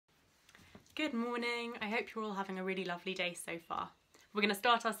Good morning. I hope you're all having a really lovely day so far. We're going to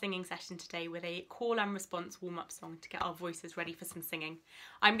start our singing session today with a call and response warm-up song to get our voices ready for some singing.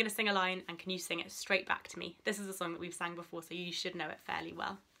 I'm going to sing a line and can you sing it straight back to me? This is a song that we've sang before, so you should know it fairly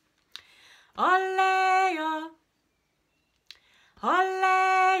well. Ole-yo,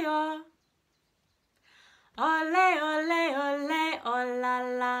 ole-yo, ole, ole, ole,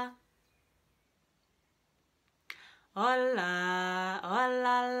 oh-la-la. Ola,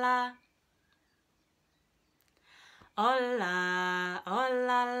 ola-la. Ola,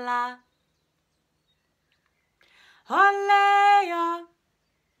 ola-la. Ole-yo,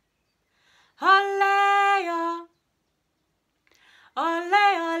 ole-yo. Ole,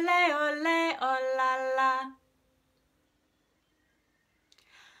 ole, ole, oh-la-la.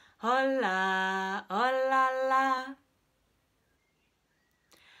 Ola, ola-la.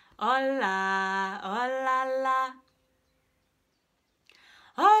 Ola, ola-la.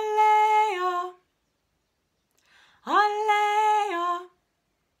 Ole-yo, ole-yo.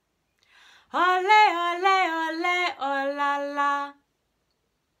 Ole, ole, ole, oh-la-la.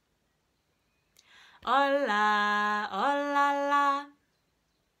 Ola, ola-la.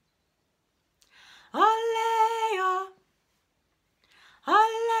 Ole-yo,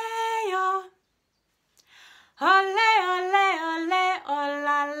 ole-yo. Ole, ole, ole,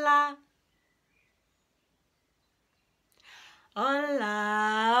 oh-la-la. Ola,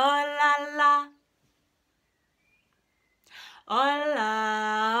 ola-la. Ola,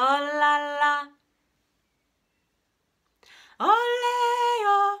 ola-la.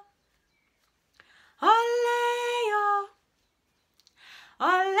 Ole-yo, ole-yo.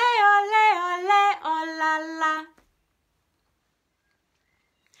 Ole, ole, ole, oh-la-la.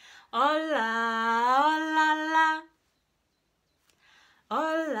 Ola, ola-la.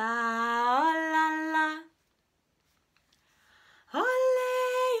 Ola, ola-la.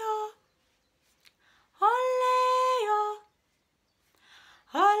 Ole-yo, ole-yo.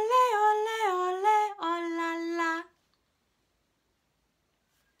 Ole, ole, ole, oh-la-la.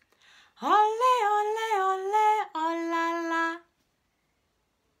 Ole, ole, ole, oh-la-la.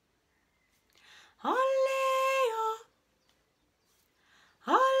 Ole-yo,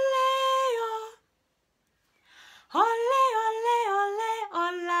 ole-yo. Ole, ole, ole,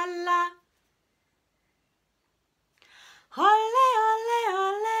 oh-la-la. Ole, ole,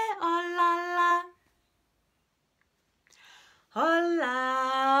 ole, oh-la-la. Ola,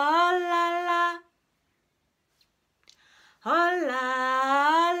 ola-la. Ola,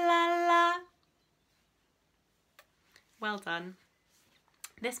 ola-la. Well done.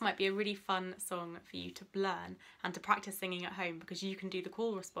 This might be a really fun song for you to learn and to practice singing at home because you can do the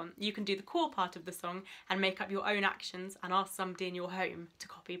call response. You can do the call part of the song and make up your own actions and ask somebody in your home to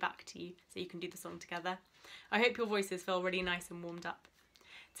copy back to you so you can do the song together. I hope your voices feel really nice and warmed up.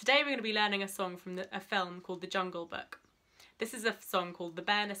 Today we're going to be learning a song from a film called The Jungle Book. This is a song called The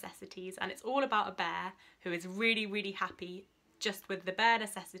Bare Necessities and it's all about a bear who is really, really happy just with the bare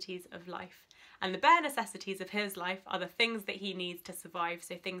necessities of life. And the bare necessities of his life are the things that he needs to survive,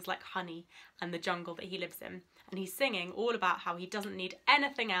 so things like honey and the jungle that he lives in. And he's singing all about how he doesn't need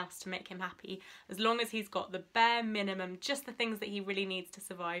anything else to make him happy. As long as he's got the bare minimum, just the things that he really needs to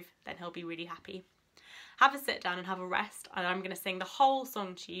survive, then he'll be really happy. Have a sit down and have a rest, and I'm going to sing the whole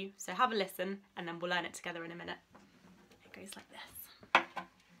song to you, so have a listen and then we'll learn it together in a minute. It goes like this.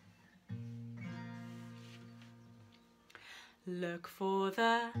 Look for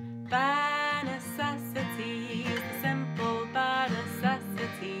the bare necessities, the simple bare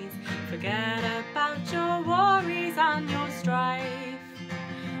necessities. Forget about your worries and your strife.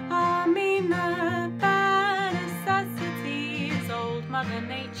 I mean the bare necessities, old Mother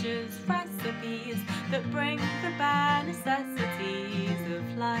Nature's recipes that bring the bare necessities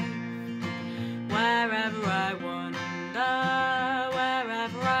of life. Wherever I wander,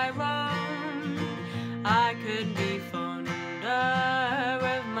 wherever I roam, I could be fonder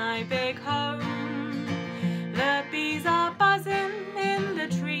of my big home. The bees are buzzing in the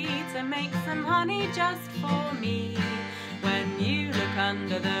tree to make some honey just for me. When you look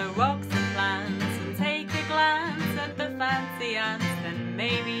under the rocks and plants and take a glance at the fancy ants, then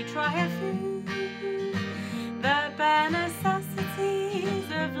maybe try a few. The bare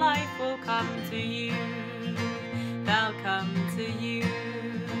necessities of life will come to you. They'll come to you.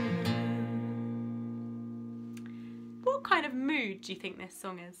 What kind of mood do you think this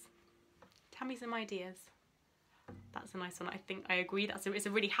song is? Tell me some ideas. That's a nice one. I think I agree. It's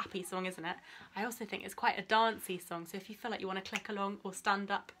a really happy song, isn't it? I also think it's quite a dancey song. So if you feel like you want to click along or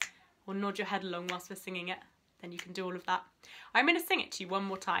stand up or nod your head along whilst we're singing it, then you can do all of that. I'm going to sing it to you one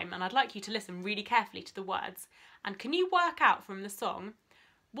more time and I'd like you to listen really carefully to the words. And can you work out from the song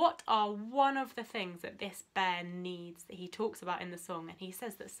What are one of the things that this bear needs that he talks about in the song? And he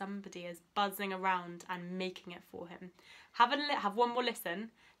says that somebody is buzzing around and making it for him. Have one more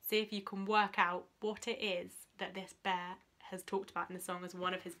listen, see if you can work out what it is that this bear has talked about in the song as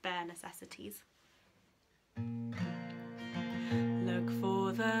one of his bare necessities. Look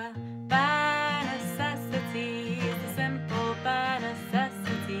for the bare necessities, the simple bare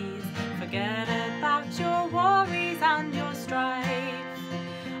necessities. Forget about your worries and your strife.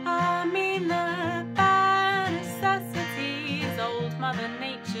 I mean the bare necessities, old Mother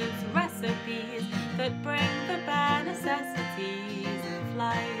Nature's recipes that bring the bare necessities of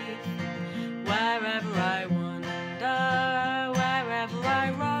life. Wherever I wander, wherever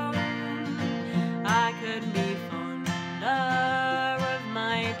I roam, I couldn't be fonder of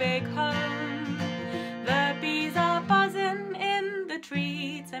my big home. The bees are buzzing in the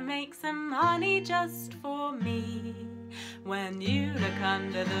tree to make some honey just for me. When you look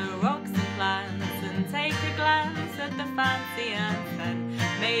under the rocks and plants and take a glance at the fancy ants, then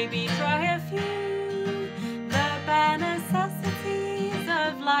maybe try a few. The bare necessities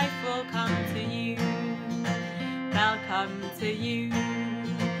of life will come to you. They'll come to you.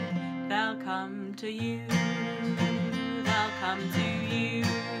 They'll come to you. They'll come to you.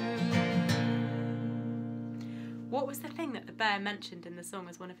 What was the thing that the bear mentioned in the song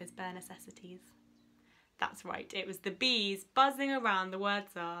as one of his bare necessities? That's right, it was the bees buzzing around. The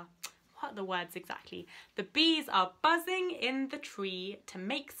words are, what are the words exactly? The bees are buzzing in the tree to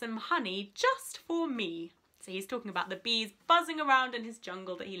make some honey just for me. So he's talking about the bees buzzing around in his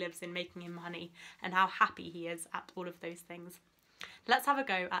jungle that he lives in, making him honey, and how happy he is at all of those things. Let's have a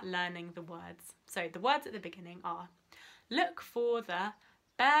go at learning the words. So the words at the beginning are, look for the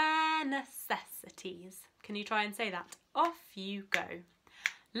bare necessities. Can you try and say that? Off you go.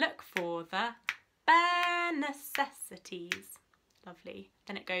 Look for the bare necessities. Lovely.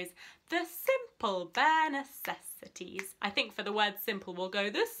 Then it goes, the simple bare necessities. I think for the word simple we'll go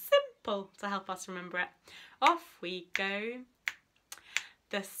the simple to help us remember it. Off we go.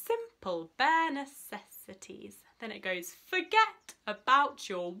 The simple bare necessities. Then it goes, forget about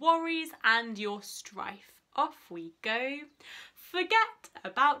your worries and your strife. Off we go. Forget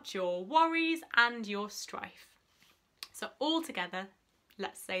about your worries and your strife. So all together,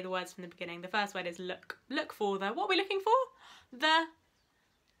 let's say the words from the beginning. The first word is look. Look for the, what are we looking for? The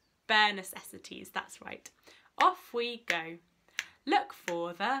bare necessities, that's right. Off we go. Look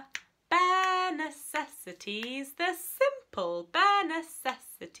for the bare necessities, the simple bare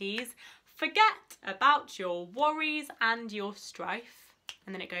necessities. Forget about your worries and your strife.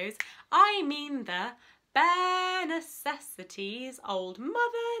 And then it goes, I mean the bare necessities, old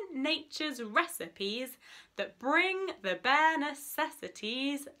Mother Nature's recipes that bring the bare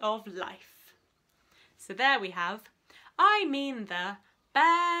necessities of life. So there we have, I mean the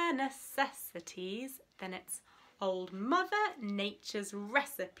bare necessities, then it's old Mother Nature's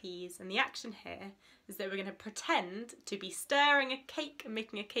recipes. And the action here is that we're going to pretend to be stirring a cake and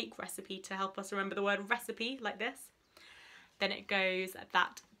making a cake recipe to help us remember the word recipe, like this. Then it goes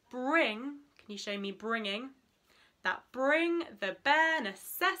that bring, can you show me bringing? That bring the bare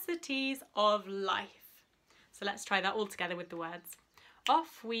necessities of life. So let's try that all together with the words.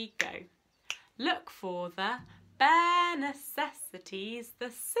 Off we go. Look for the bare necessities, the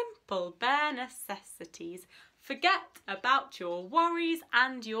simple bare necessities. Forget about your worries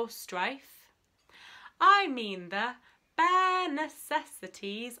and your strife. I mean the bare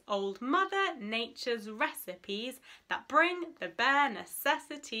necessities, old Mother Nature's recipes that bring the bare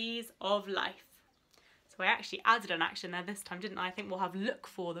necessities of life. So I actually added an action there this time, didn't I? I think we'll have look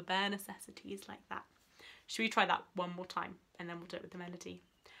for the bare necessities like that. Should we try that one more time and then we'll do it with the melody?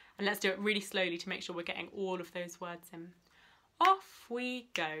 And let's do it really slowly to make sure we're getting all of those words in. Off we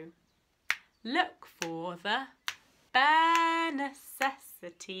go. Look for the bare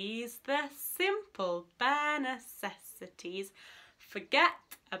necessities, the simple bare necessities. Forget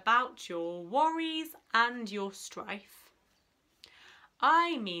about your worries and your strife.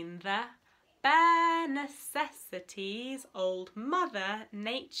 I mean the bare necessities, old Mother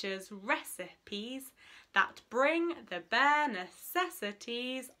Nature's recipes that bring the bare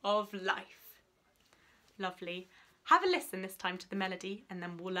necessities of life. Lovely. Have a listen this time to the melody and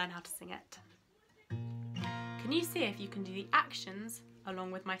then we'll learn how to sing it. Can you see if you can do the actions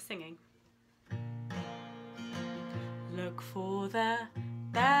along with my singing? Look for the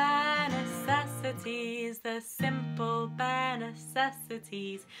bare necessities, the simple bare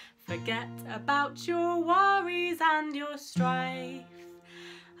necessities. Forget about your worries and your strife.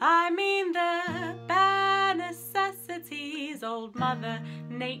 I mean the bare necessities necessities, Old Mother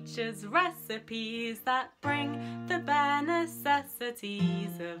Nature's recipes that bring the bare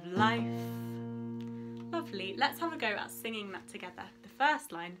necessities of life. Lovely. Let's have a go at singing that together. The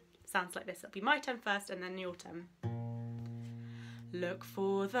first line sounds like this. It'll be my turn first and then your turn. Look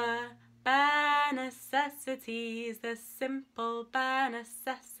for the bare necessities, the simple bare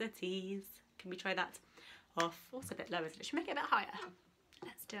necessities. Can we try that off? Also a bit lower, should we make it a bit higher?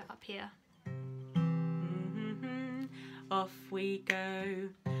 Let's do it up here. Off we go.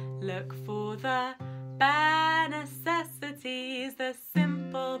 Look for the bare necessities, the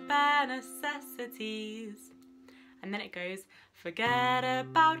simple bare necessities. And then it goes, forget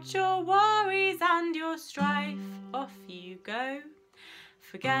about your worries and your strife. Off you go.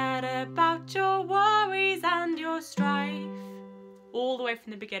 Forget about your worries and your strife. All the way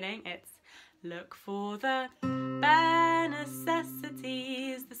from the beginning, it's look for the bare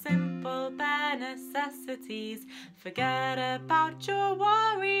necessities, the simple bare necessities. Forget about your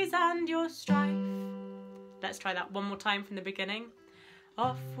worries and your strife. Let's try that one more time from the beginning.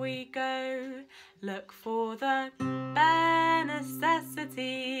 Off we go. Look for the bare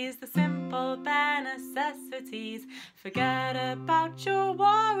necessities, the simple bare necessities. Forget about your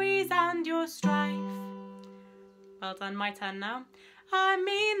worries and your strife. Well done, my turn now. I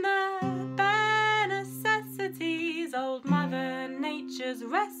mean the bare necessities, Old Mother Nature's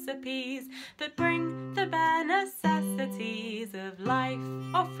recipes that bring the bare necessities of life.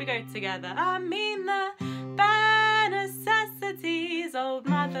 Off we go together. I mean the bare necessities, Old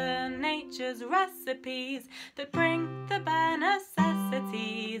Mother Nature's recipes that bring the bare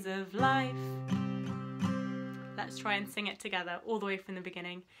necessities of life. Let's try and sing it together all the way from the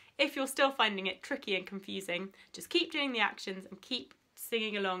beginning. If you're still finding it tricky and confusing, just keep doing the actions and keep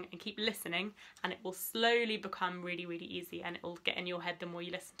singing along and keep listening, and it will slowly become really, really easy, and it will get in your head the more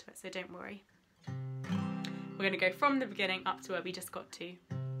you listen to it, so don't worry. We're going to go from the beginning up to where we just got to.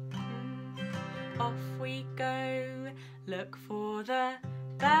 Off we go, look for the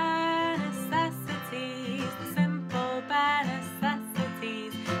bare necessities, the simple bare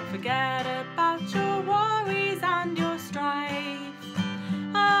necessities. Forget about your worries and your strife.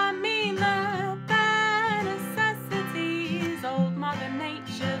 I mean the bare necessities, Old Mother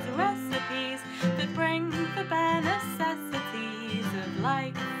Nature's recipes that bring the bare necessities of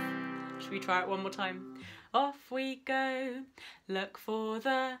life. Should we try it one more time? Off we go, look for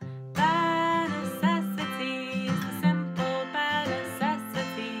the bare necessities, the simple bare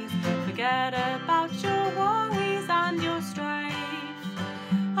necessities. Forget about your worries and your strife.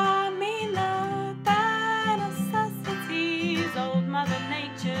 I mean the bare necessities, Old Mother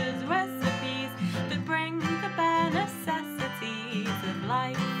Nature's recipes that bring the bare necessities of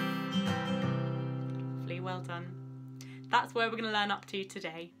life. Lovely, well done. That's where we're going to learn up to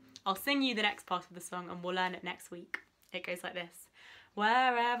today. I'll sing you the next part of the song and we'll learn it next week. It goes like this.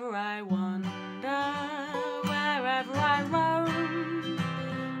 Wherever I wander, wherever I roam,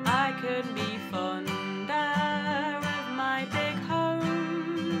 I couldn't be fonder of my big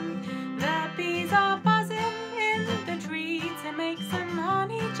home. The bees are buzzing in the tree to make some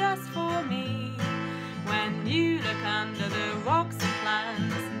honey just for me. When you look under the rocks and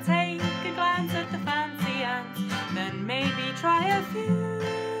plants and take a glance at the fancy ants, then maybe try a few.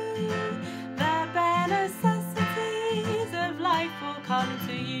 The bare necessities of life will come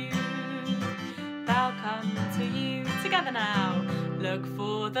to you. They'll come to you. Together now. Look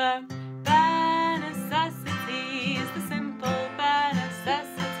for the bare necessities, the simple bare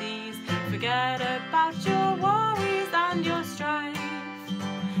necessities. Forget about your worries and your strife.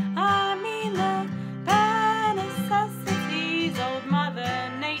 I mean the bare necessities, Old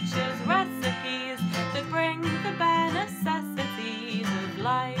Mother Nature's recipes that bring the bare necessities of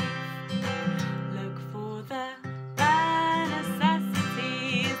life. Look for the bare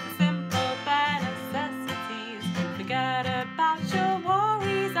necessities, the simple bare necessities. Forget about your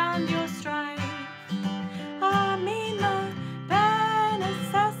worries and your strife. I mean the bare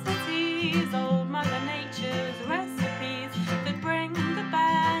necessities, Old Mother Nature's recipes that bring the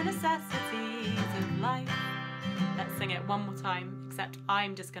bare necessities of life. Let's sing it one more time, except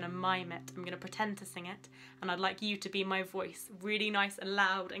I'm just going to mime it. I'm going to pretend to sing it, and I'd like you to be my voice, really nice and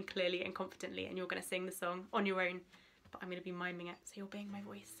loud and clearly and confidently, and you're going to sing the song on your own, but I'm going to be miming it, so you're being my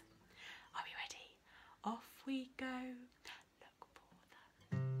voice. Are we ready? Off we go. Look for the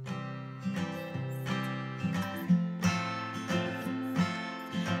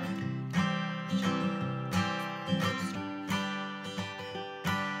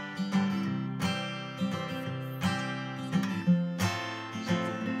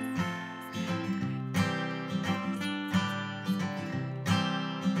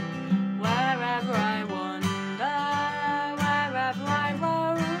wherever I wander,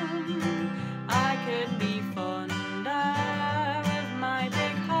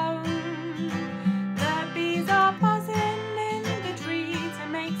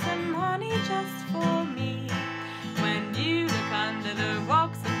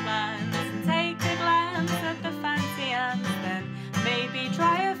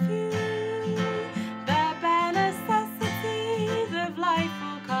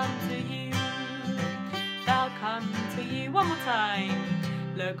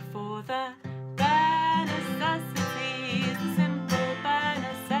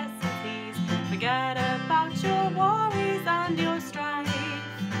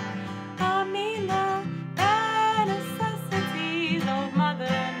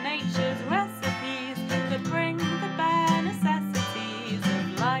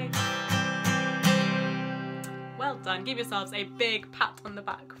 done. Give yourselves a big pat on the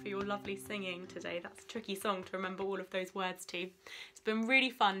back for your lovely singing today. That's a tricky song to remember all of those words to. It's been really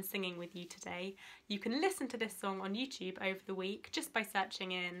fun singing with you today. You can listen to this song on YouTube over the week just by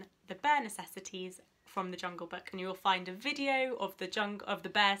searching in the Bare Necessities from the Jungle Book, and you'll find a video of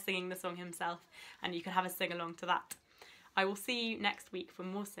the bear singing the song himself, and you can have a sing along to that. I will see you next week for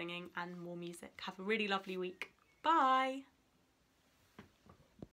more singing and more music. Have a really lovely week. Bye!